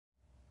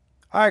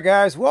Hi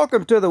guys,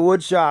 welcome to the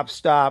woodshop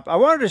stop. I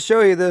wanted to show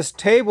you this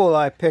table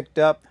I picked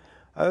up.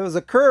 It was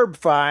a curb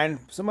find.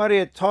 Somebody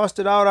had tossed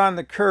it out on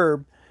the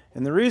curb,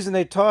 and the reason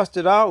they tossed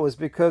it out was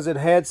because it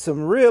had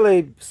some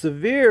really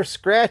severe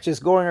scratches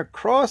going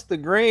across the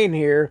grain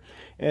here,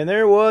 and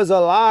there was a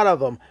lot of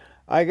them.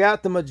 I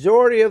got the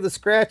majority of the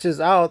scratches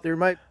out.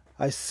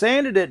 I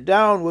sanded it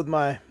down with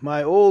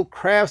my old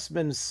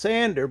Craftsman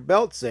sander,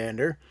 belt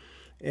sander,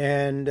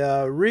 and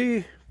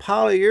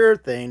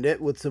re-polyurethaned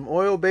it with some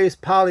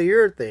oil-based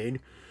polyurethane,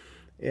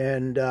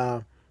 and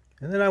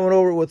then I went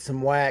over it with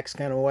some wax,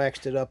 kind of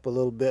waxed it up a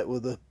little bit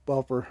with a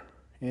buffer.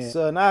 It's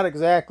not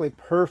exactly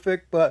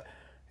perfect, but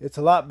it's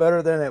a lot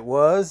better than it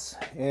was,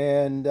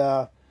 and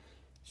as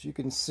you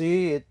can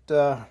see, it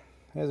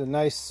has a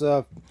nice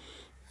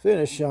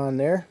finish on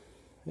there.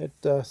 It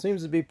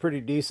seems to be pretty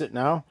decent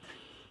now.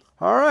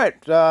 All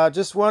right,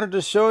 just wanted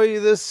to show you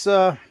this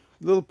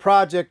little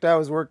project I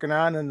was working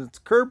on, and it's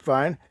curb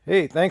find.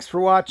 Hey, thanks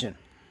for watching.